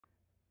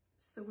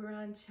So we're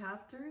on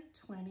chapter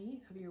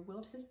 20 of your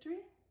world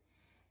history,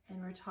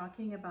 and we're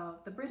talking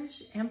about the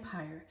British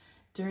Empire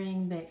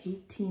during the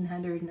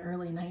 1800s and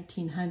early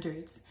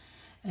 1900s.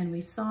 And we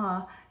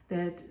saw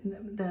that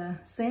the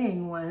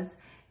saying was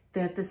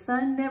that the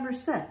sun never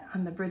set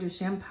on the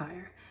British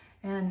Empire.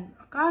 And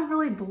God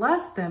really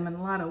blessed them in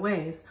a lot of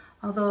ways,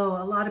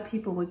 although a lot of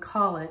people would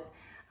call it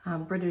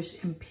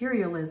British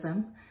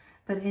imperialism.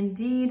 But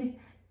indeed,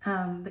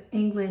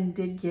 England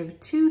did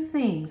give two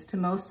things to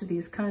most of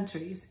these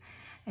countries.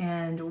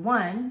 And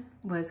one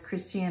was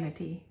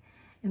Christianity,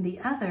 and the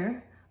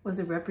other was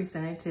a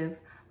representative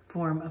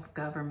form of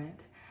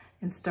government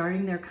and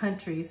starting their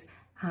countries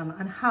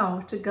on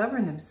how to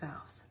govern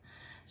themselves.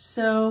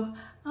 So,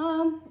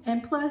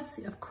 and plus,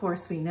 of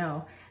course, we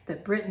know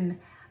that Britain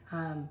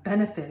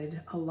benefited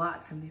a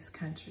lot from these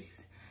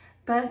countries,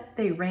 but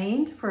they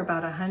reigned for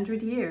about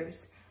 100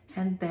 years,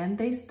 and then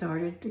they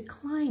started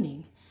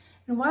declining.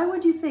 And why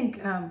would you think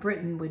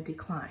Britain would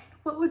decline?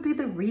 What would be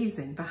the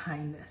reason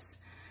behind this?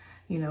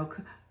 You know,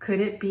 could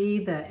it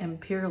be the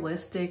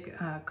imperialistic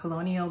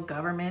colonial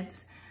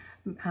governments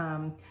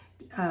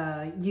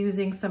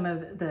using some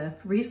of the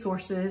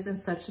resources and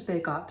such that they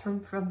got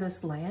from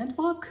this land?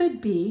 Well, it could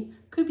be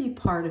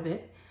part of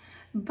it.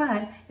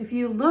 But if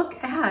you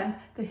look at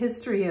the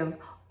history of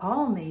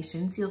all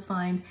nations, you'll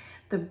find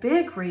the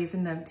big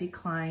reason of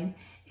decline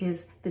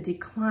is the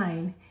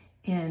decline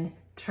in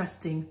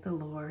trusting the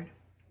Lord.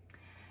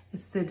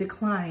 It's the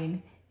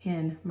decline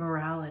in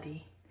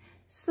morality.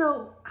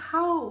 So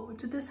how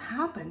did this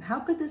happen? How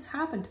could this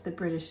happen to the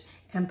British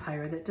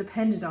Empire that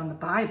depended on the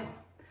Bible?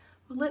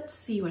 Well, let's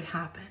see what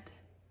happened.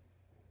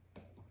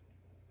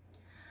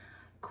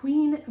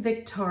 Queen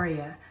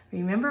Victoria.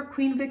 Remember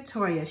Queen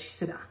Victoria? She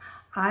said,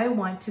 I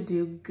want to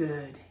do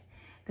good.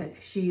 That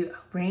she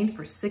reigned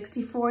for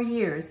 64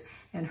 years,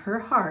 and her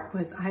heart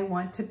was, I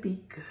want to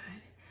be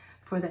good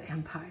for the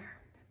empire,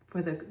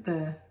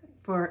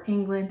 for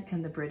England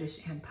and the British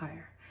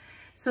Empire.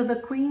 So the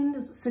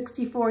Queen's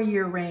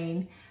 64-year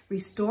reign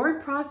restored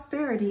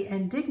prosperity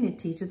and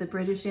dignity to the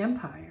British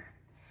Empire.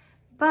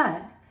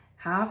 But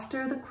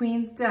after the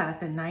Queen's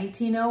death in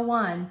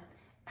 1901,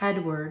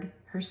 Edward,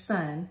 her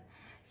son,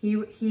 he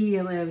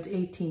lived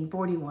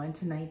 1841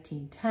 to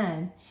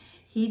 1910,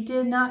 he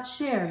did not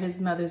share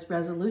his mother's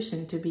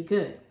resolution to be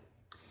good.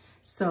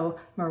 So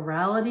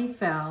morality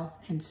fell,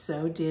 and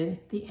so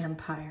did the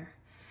empire.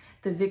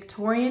 The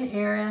Victorian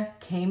era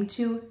came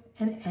to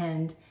an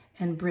end,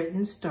 and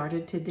Britain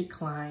started to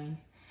decline.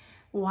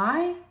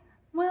 Why?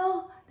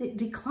 Well, it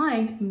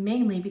declined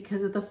mainly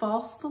because of the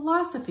false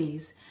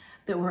philosophies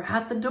that were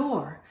at the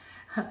door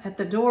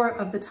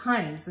of the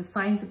times, the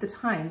signs of the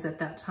times at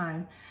that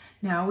time.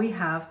 Now we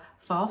have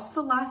false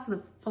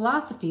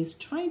philosophies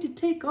trying to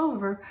take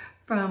over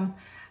from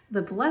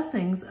the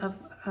blessings of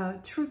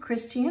true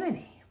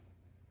Christianity.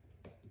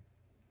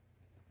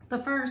 The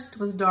first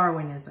was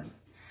Darwinism.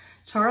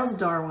 Charles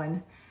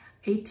Darwin,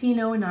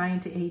 1809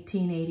 to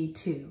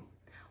 1882.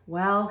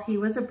 Well, he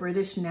was a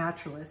British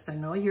naturalist. I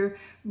know you're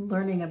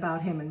learning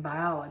about him in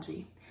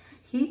biology.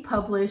 He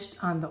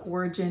published on the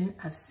origin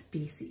of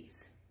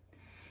species.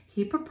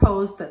 He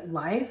proposed that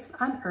life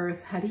on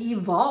Earth had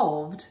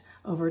evolved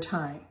over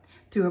time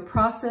through a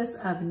process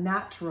of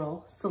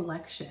natural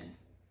selection.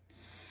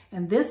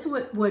 And this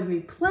would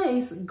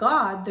replace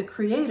God, the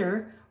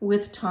creator,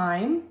 with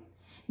time,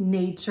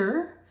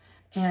 nature,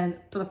 and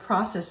the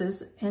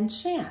processes and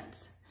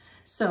chance.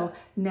 So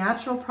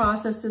natural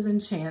processes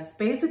and chance,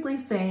 basically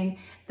saying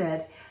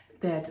that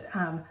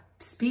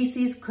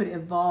species could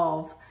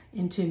evolve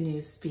into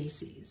new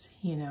species,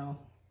 you know,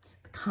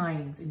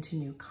 kinds into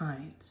new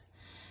kinds.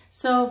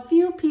 So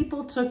few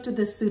people took to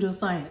this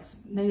pseudoscience.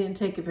 They didn't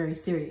take it very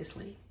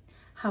seriously.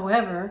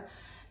 However,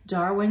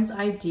 Darwin's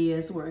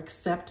ideas were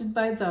accepted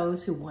by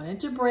those who wanted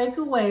to break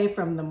away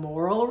from the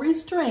moral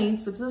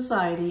restraints of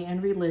society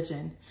and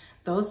religion.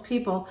 Those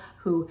people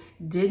who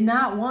did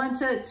not want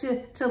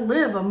to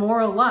live a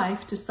moral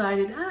life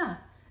decided,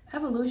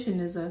 evolution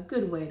is a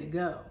good way to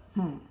go.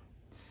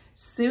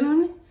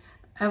 Soon,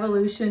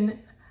 evolution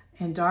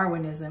and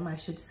Darwinism, I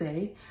should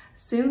say,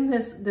 soon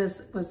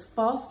this was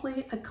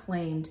falsely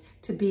acclaimed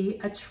to be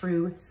a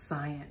true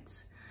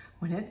science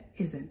when it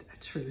isn't a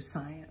true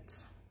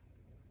science.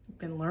 I've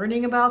been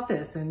learning about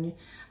this, and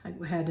I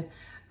had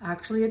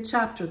actually a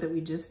chapter that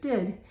we just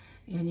did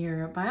in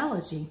your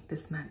biology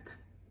this month.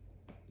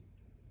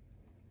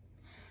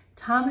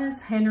 Thomas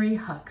Henry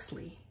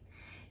Huxley.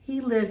 He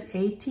lived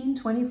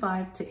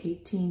 1825 to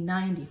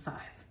 1895.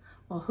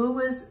 Well, who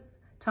was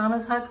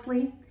Thomas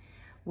Huxley?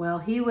 Well,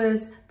 he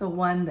was the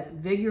one that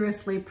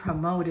vigorously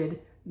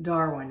promoted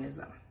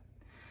Darwinism.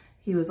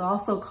 He was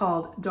also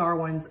called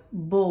Darwin's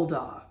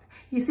bulldog.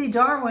 You see,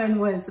 Darwin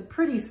was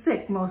pretty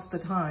sick most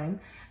of the time,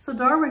 so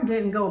Darwin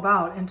didn't go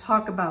about and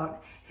talk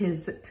about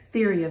his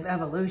theory of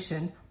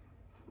evolution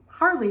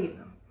hardly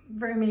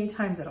very many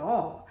times at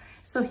all.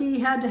 So he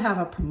had to have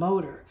a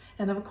promoter.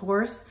 And of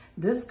course,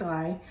 this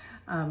guy,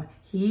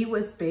 he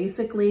was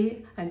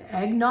basically an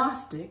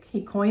agnostic.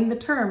 He coined the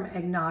term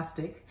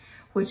agnostic,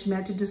 which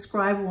meant to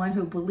describe one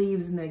who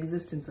believes in the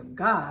existence of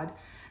God,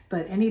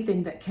 but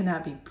anything that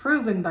cannot be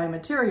proven by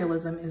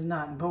materialism is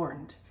not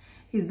important.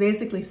 He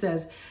basically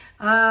says,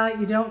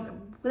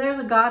 there's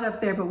a God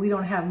up there, but we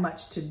don't have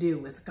much to do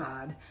with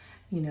God,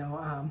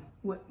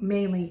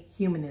 mainly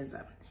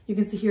humanism. You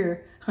can see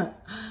here,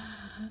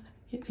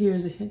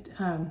 here's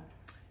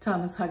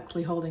Thomas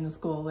Huxley holding a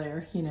skull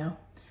there,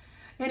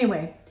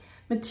 Anyway,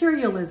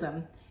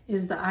 materialism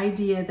is the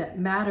idea that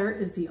matter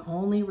is the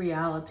only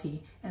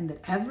reality and that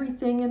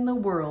everything in the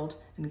world,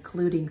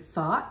 including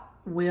thought,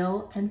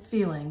 will, and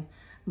feeling,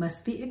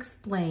 must be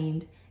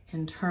explained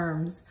in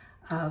terms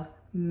of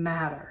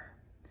matter.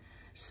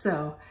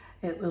 So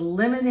it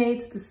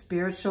eliminates the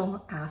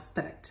spiritual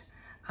aspect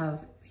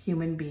of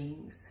human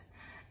beings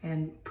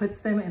and puts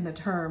them in the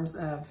terms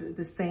of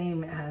the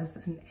same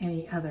as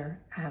any other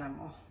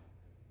animal.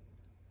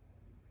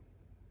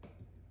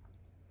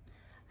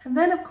 And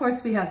then, of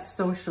course, we have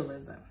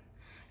socialism.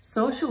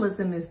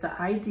 Socialism is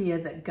the idea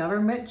that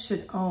government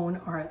should own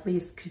or at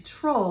least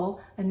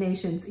control a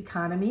nation's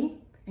economy,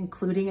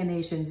 including a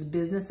nation's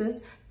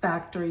businesses,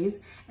 factories,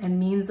 and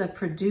means of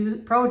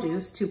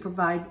produce to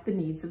provide the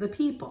needs of the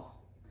people.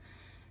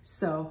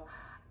 So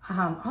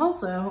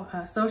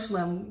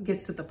socialism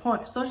gets to the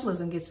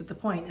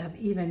point of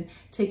even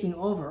taking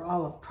over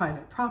all of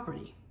private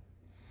property.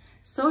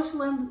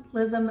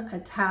 Socialism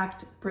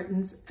attacked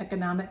Britain's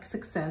economic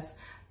success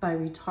by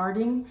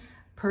retarding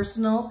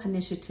personal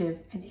initiative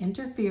and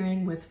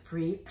interfering with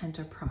free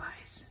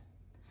enterprise.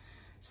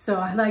 So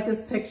I like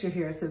this picture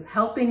here. It says,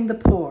 helping the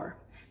poor.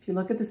 If you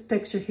look at this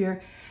picture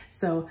here,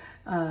 so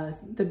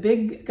the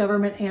big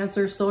government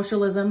answer,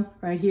 socialism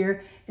right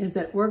here, is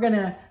that we're going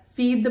to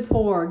feed the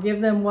poor,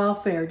 give them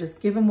welfare,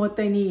 just give them what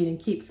they need and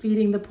keep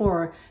feeding the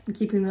poor and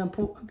keep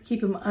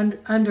them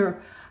under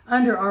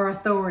our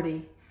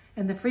authority.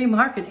 And the free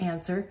market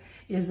answer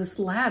is this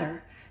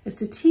latter, is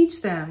to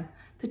teach them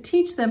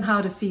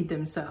how to feed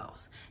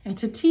themselves and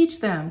to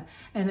teach them,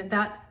 and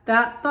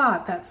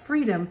that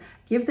freedom,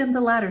 give them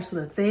the latter so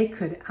that they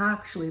could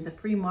actually, the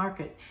free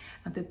market,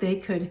 that they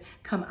could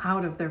come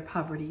out of their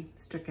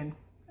poverty-stricken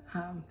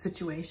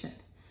situation.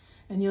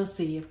 And you'll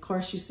see, of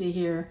course, you see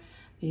here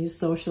these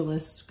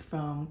socialists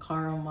from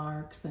Karl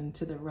Marx and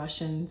to the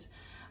Russians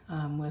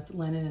with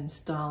Lenin and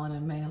Stalin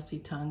and Mao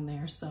Zedong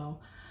there. So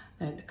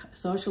that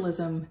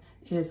socialism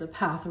is a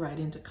path right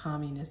into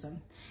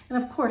communism.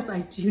 And of course,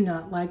 I do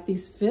not like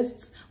these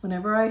fists.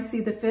 Whenever I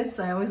see the fists,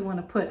 I always want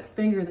to put a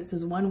finger that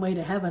says one way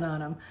to heaven on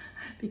them,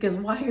 because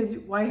why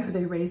are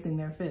they raising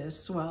their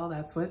fists? Well,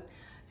 that's what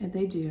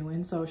they do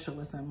in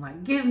socialism,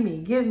 like give me,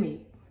 give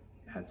me.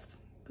 That's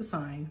the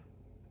sign.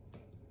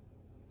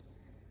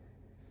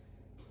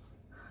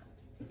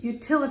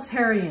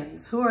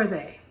 Utilitarians, who are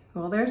they?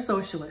 Well, they're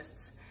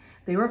socialists.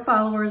 They were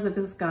followers of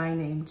this guy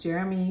named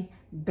Jeremy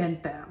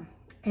Bentham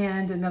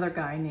and another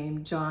guy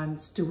named John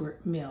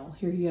Stuart Mill.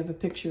 Here you have a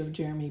picture of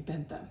Jeremy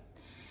Bentham.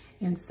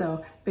 And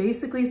so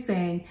basically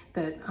saying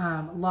that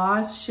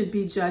laws should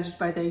be judged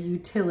by their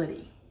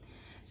utility.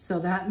 So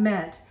that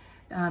meant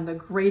the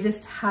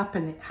greatest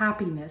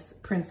happiness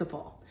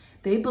principle.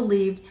 They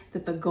believed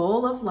that the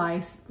goal of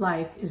life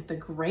is the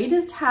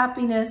greatest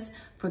happiness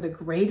for the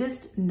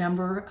greatest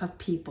number of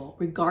people,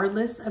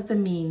 regardless of the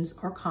means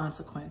or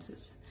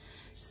consequences.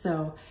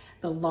 So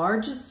the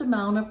largest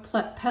amount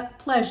of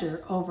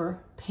pleasure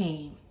over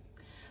pain.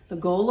 The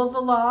goal of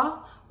the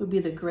law would be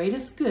the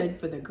greatest good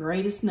for the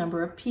greatest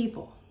number of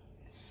people.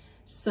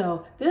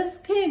 So this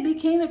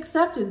became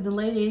accepted in the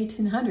late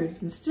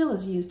 1800s and still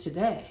is used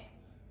today.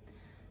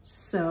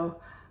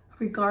 So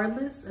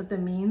regardless of the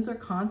means or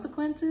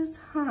consequences,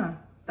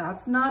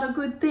 that's not a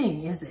good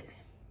thing, is it?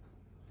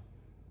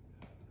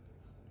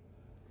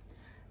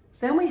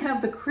 Then we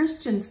have the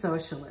Christian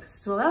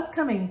socialists. Well, that's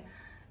coming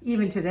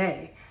even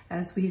today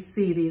as we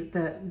see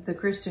the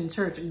Christian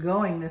church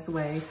going this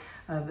way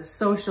of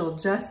social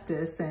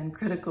justice and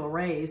critical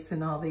race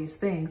and all these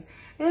things.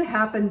 It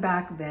happened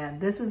back then.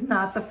 This is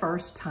not the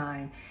first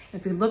time.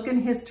 If you look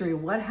in history,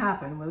 what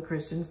happened with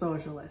Christian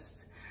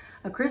socialists?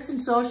 A Christian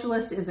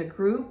socialist is a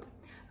group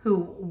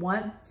who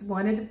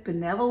wanted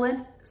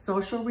benevolent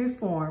social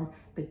reform,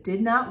 but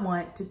did not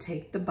want to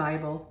take the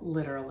Bible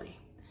literally.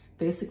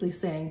 Basically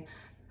saying,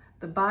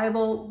 the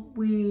Bible,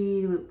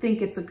 we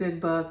think it's a good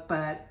book,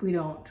 but we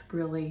don't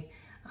really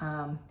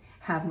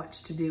have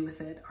much to do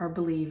with it or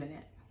believe in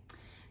it.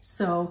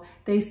 So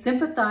they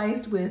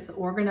sympathized with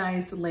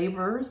organized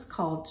laborers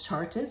called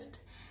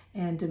Chartists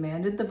and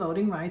demanded the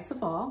voting rights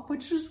of all,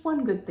 which is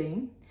one good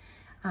thing.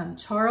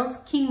 Charles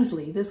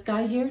Kingsley, this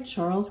guy here,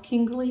 Charles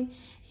Kingsley,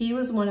 he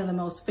was one of the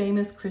most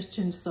famous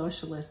Christian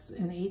socialists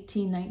in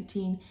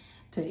 1819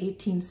 to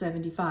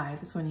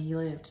 1875 is when he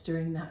lived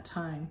during that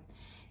time.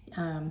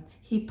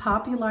 He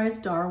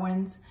popularized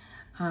Darwin's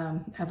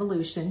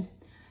evolution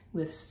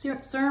with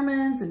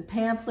sermons and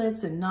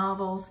pamphlets and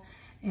novels,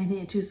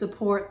 and to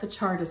support the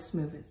Chartist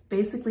movements,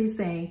 basically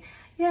saying,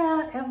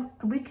 yeah,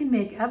 we can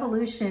make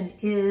evolution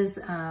is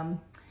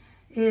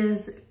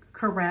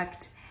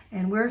correct,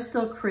 and we're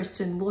still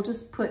Christian. We'll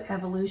just put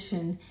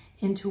evolution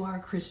into our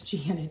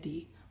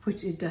Christianity.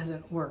 which it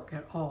doesn't work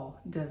at all,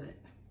 does it?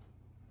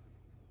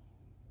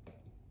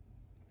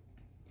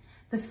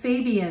 The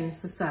Fabian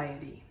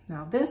Society.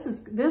 Now this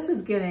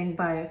is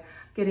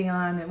getting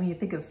on, and when you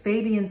think of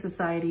Fabian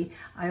Society,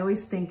 I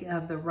always think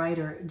of the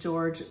writer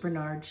George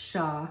Bernard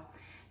Shaw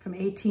from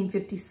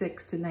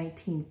 1856 to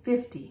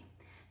 1950.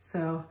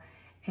 So,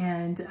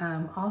 and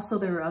also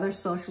there were other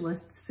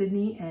socialists,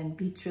 Sidney and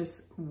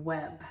Beatrice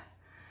Webb.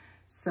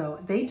 So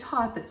they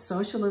taught that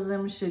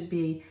socialism should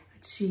be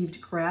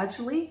achieved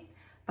gradually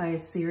by a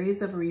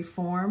series of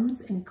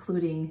reforms,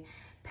 including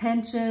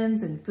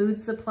pensions and food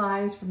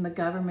supplies from the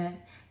government,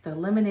 the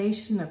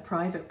elimination of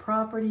private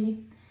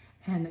property,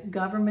 and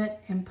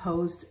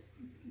government-imposed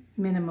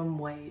minimum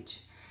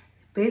wage.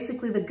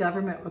 Basically, the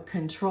government would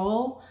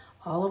control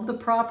all of the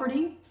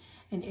property,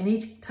 and any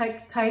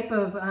type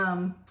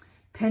of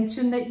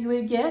pension that you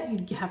would get,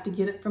 you'd have to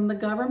get it from the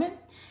government.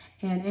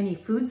 And any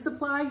food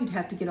supply, you'd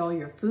have to get all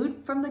your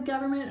food from the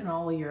government and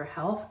all your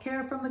health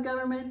care from the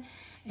government.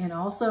 And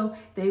also,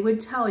 they would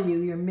tell you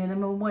your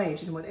minimum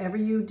wage, and whatever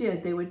you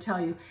did, they would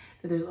tell you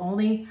that there's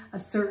only a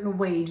certain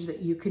wage that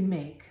you can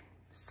make.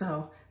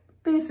 So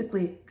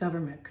basically,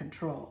 government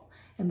control.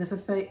 And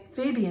the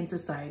Fabian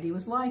Society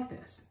was like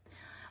this.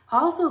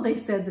 Also, they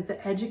said that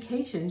the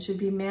education should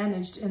be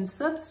managed and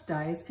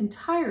subsidized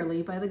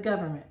entirely by the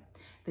government.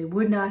 They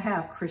would not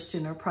have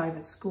Christian or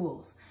private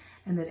schools,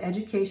 and that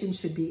education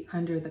should be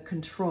under the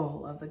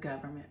control of the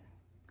government.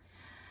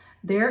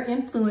 Their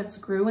influence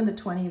grew in the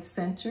 20th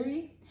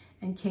century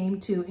and came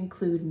to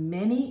include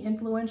many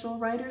influential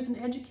writers and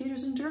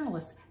educators and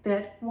journalists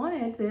that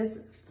wanted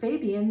this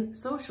Fabian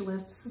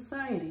Socialist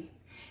Society.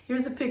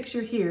 Here's a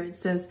picture here. It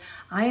says,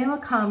 "I am a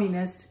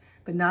communist,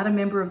 but not a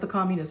member of the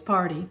Communist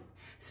Party.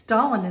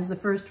 Stalin is the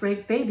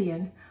first-rate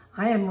Fabian.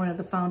 I am one of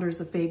the founders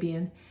of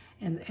Fabian,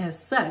 and as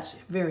such,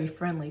 very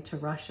friendly to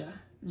Russia."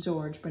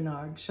 George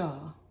Bernard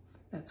Shaw.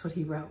 That's what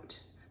he wrote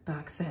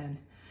back then.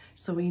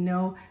 So we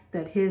know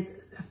that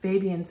his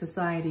Fabian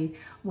Society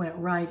went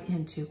right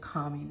into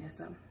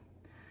communism.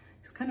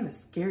 He's kind of a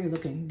scary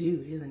looking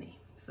dude, isn't he?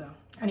 So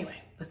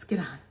anyway, let's get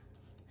on.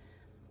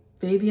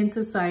 Fabian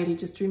Society,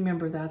 just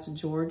remember that's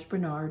George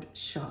Bernard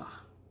Shaw.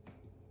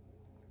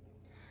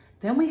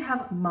 Then we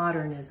have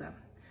modernism.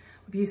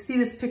 If you see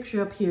this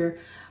picture up here,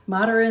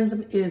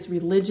 modernism is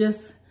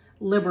religious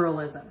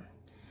liberalism.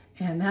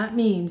 And that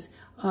means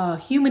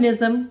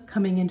humanism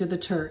coming into the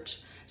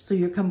church. So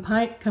you're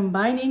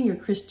combining your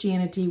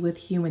Christianity with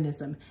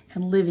humanism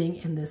and living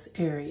in this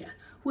area,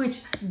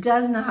 which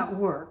does not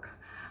work.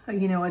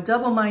 You know, a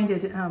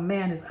double-minded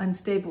man is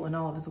unstable in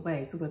all of his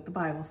ways, is what the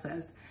Bible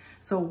says.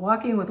 So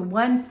walking with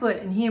one foot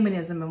in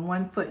humanism and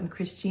one foot in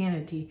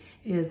Christianity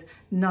is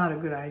not a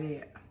good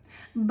idea.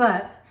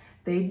 But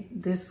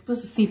this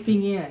was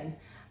seeping in.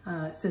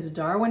 It says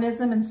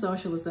Darwinism and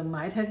socialism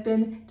might have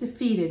been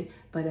defeated,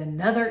 but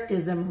another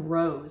ism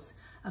rose.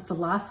 A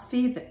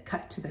philosophy that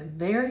cut to the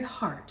very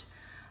heart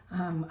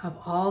of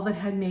all that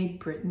had made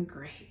Britain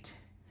great.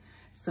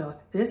 So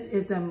this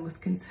ism was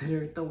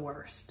considered the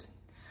worst.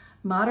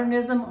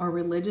 Modernism or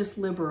religious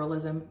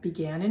liberalism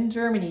began in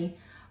Germany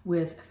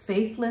with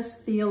faithless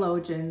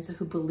theologians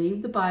who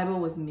believed the Bible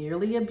was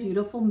merely a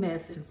beautiful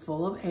myth and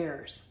full of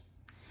errors.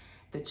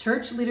 The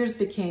church leaders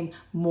became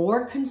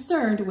more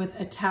concerned with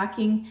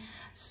attacking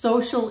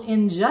social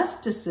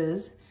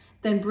injustices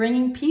than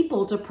bringing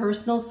people to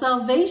personal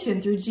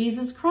salvation through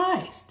Jesus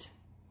Christ.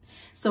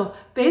 So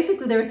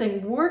basically they were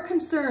saying, we're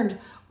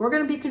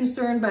going to be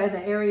concerned by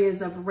the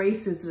areas of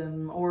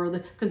racism or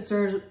the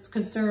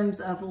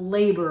concerns of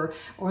labor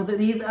or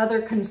these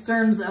other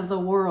concerns of the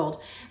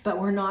world, but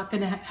we're not going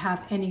to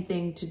have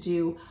anything to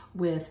do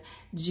with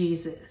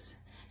Jesus.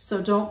 So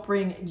don't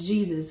bring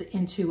Jesus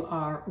into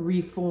our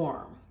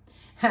reform.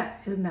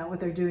 Isn't that what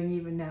they're doing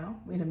even now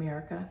in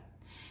America?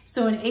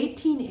 So in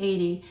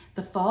 1880,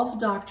 the false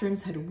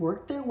doctrines had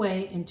worked their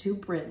way into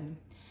Britain,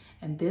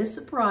 and this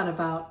brought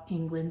about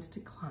England's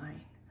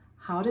decline.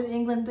 How did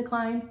England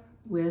decline?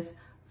 With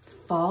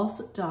false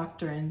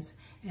doctrines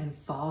and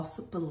false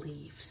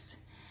beliefs.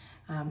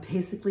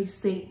 Basically,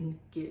 Satan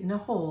getting a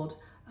hold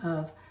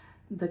of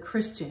the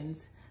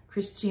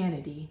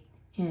Christianity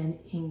in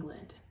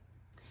England.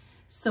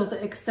 So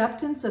the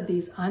acceptance of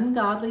these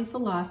ungodly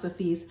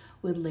philosophies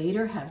would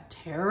later have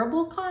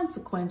terrible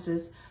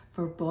consequences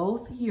for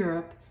both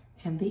Europe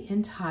and the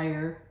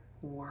entire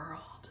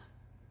world.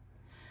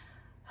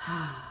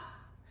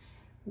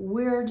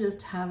 We're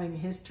just having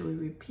history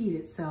repeat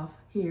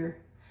itself here.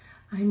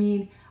 I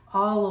mean,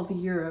 all of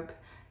Europe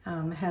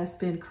has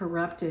been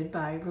corrupted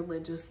by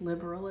religious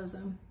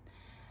liberalism.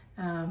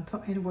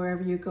 And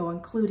wherever you go,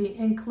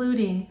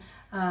 including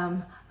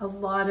a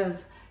lot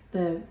of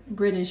the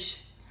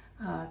British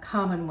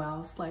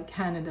commonwealths like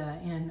Canada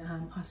and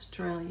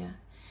Australia.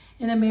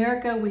 In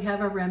America, we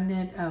have a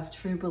remnant of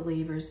true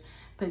believers,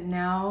 but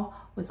now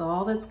with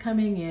all that's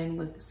coming in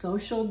with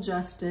social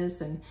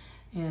justice and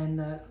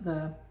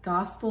the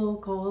Gospel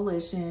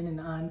Coalition and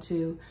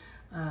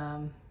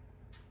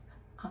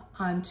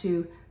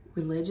onto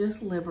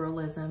religious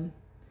liberalism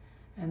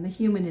and the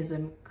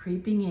humanism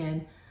creeping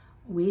in,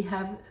 we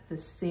have the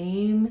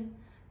same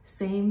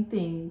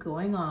thing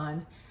going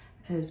on.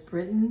 As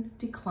Britain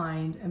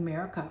declined,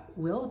 America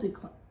will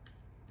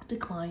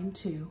decline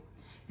too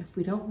if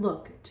we don't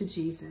look to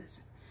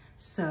Jesus.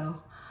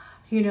 So,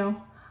 you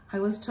know, I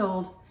was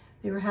told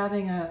they were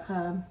having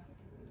a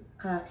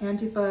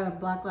Antifa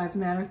Black Lives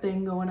Matter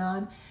thing going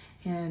on,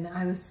 and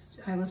I was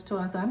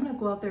told, I thought, I'm gonna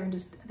go out there and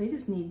they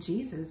just need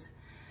Jesus.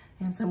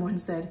 And someone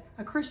said,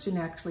 a Christian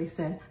actually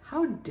said,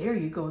 how dare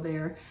you go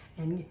there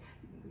and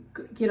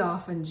get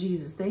off on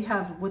Jesus? They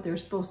have what they're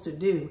supposed to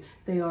do.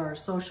 They are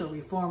social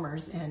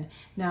reformers, and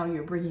now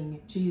you're bringing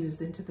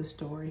Jesus into the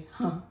story.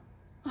 Huh?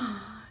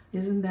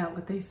 Isn't that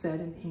what they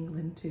said in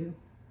England too,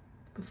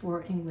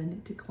 before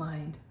England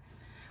declined?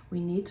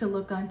 We need to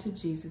look unto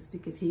Jesus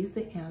because he's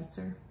the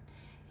answer.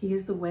 He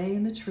is the way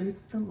and the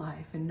truth and the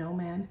life, and no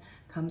man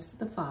comes to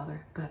the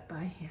Father but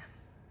by him.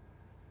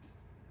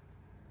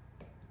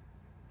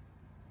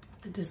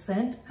 The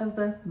descent of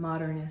the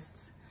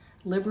modernists,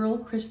 liberal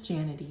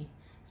Christianity.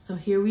 So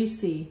here we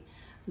see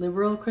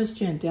liberal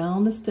Christian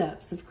down the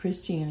steps of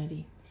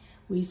Christianity.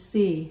 We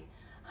see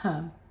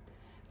that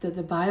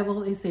the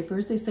Bible,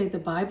 first they say the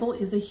Bible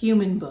is a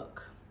human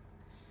book.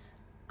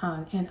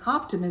 And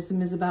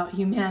optimism is about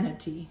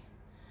humanity.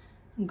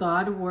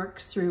 God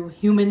works through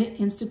human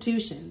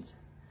institutions.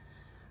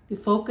 The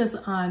focus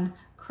on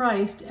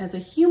Christ as a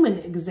human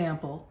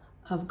example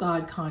of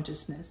God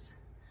consciousness.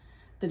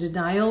 The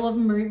denial of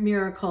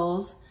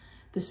miracles,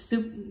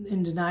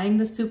 in denying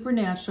the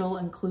supernatural,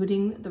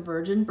 including the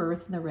virgin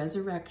birth and the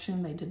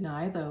resurrection, they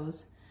deny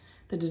those.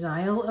 The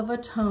denial of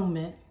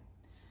atonement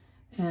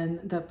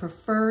and the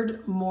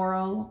preferred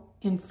moral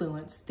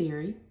influence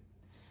theory,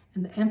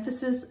 and the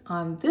emphasis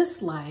on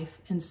this life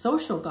and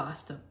social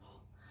gospel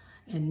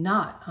and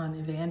not on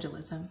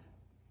evangelism.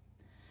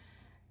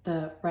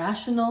 The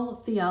rational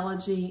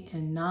theology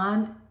and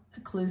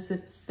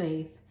non-inclusive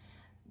faith,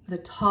 the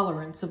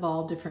tolerance of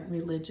all different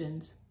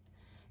religions.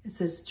 It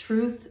says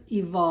truth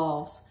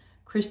evolves.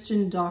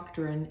 Christian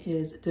doctrine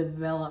is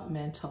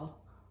developmental.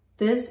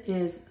 This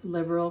is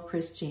liberal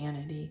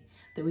Christianity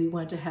that we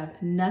want to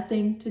have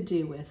nothing to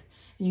do with.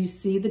 And you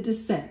see the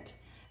descent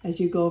as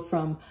you go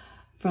from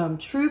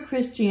true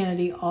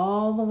Christianity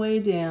all the way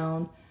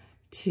down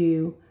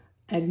to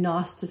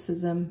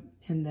agnosticism,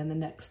 and then the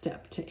next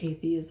step to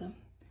atheism.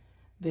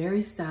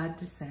 Very sad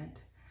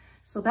descent.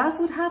 So that's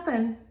what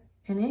happened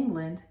in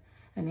England.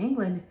 And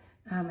England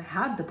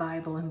had the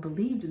Bible and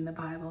believed in the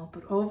Bible,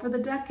 but over the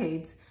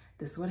decades,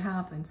 this is what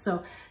happened.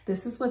 So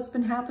this is what's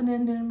been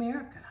happening in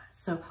America.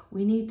 So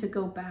we need to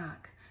go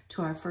back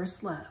to our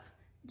first love,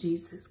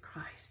 Jesus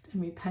Christ,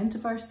 and repent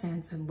of our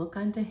sins and look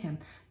unto him,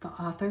 the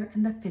author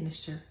and the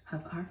finisher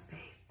of our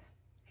faith.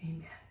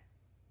 Amen.